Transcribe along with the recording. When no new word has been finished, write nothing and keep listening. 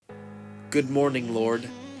Good morning, Lord.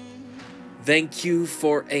 Thank you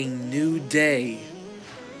for a new day.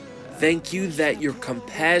 Thank you that your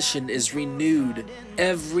compassion is renewed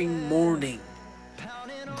every morning.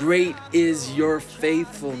 Great is your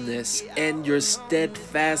faithfulness and your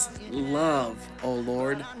steadfast love, O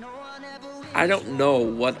Lord. I don't know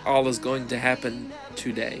what all is going to happen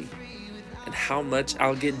today and how much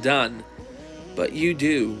I'll get done, but you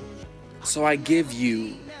do. So I give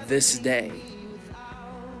you this day.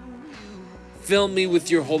 Fill me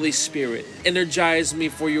with your Holy Spirit. Energize me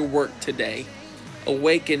for your work today.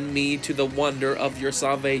 Awaken me to the wonder of your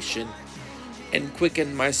salvation, and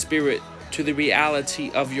quicken my spirit to the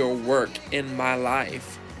reality of your work in my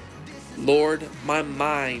life. Lord, my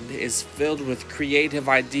mind is filled with creative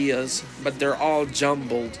ideas, but they're all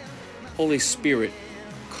jumbled. Holy Spirit,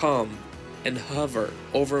 come and hover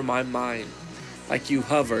over my mind like you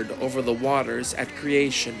hovered over the waters at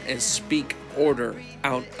creation and speak order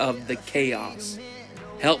out of the chaos.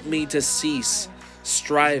 Help me to cease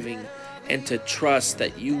striving and to trust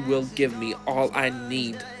that you will give me all I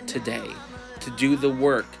need today to do the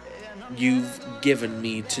work you've given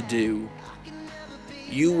me to do.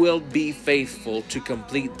 You will be faithful to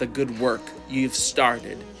complete the good work you've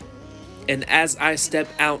started. And as I step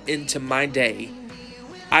out into my day,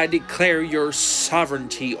 I declare your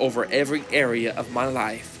sovereignty over every area of my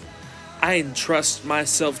life. I entrust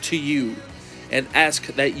myself to you and ask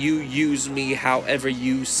that you use me however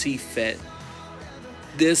you see fit.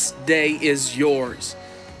 This day is yours.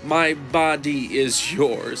 My body is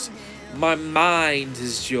yours. My mind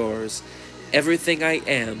is yours. Everything I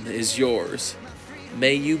am is yours.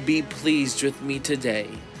 May you be pleased with me today.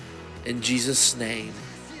 In Jesus' name,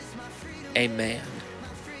 amen.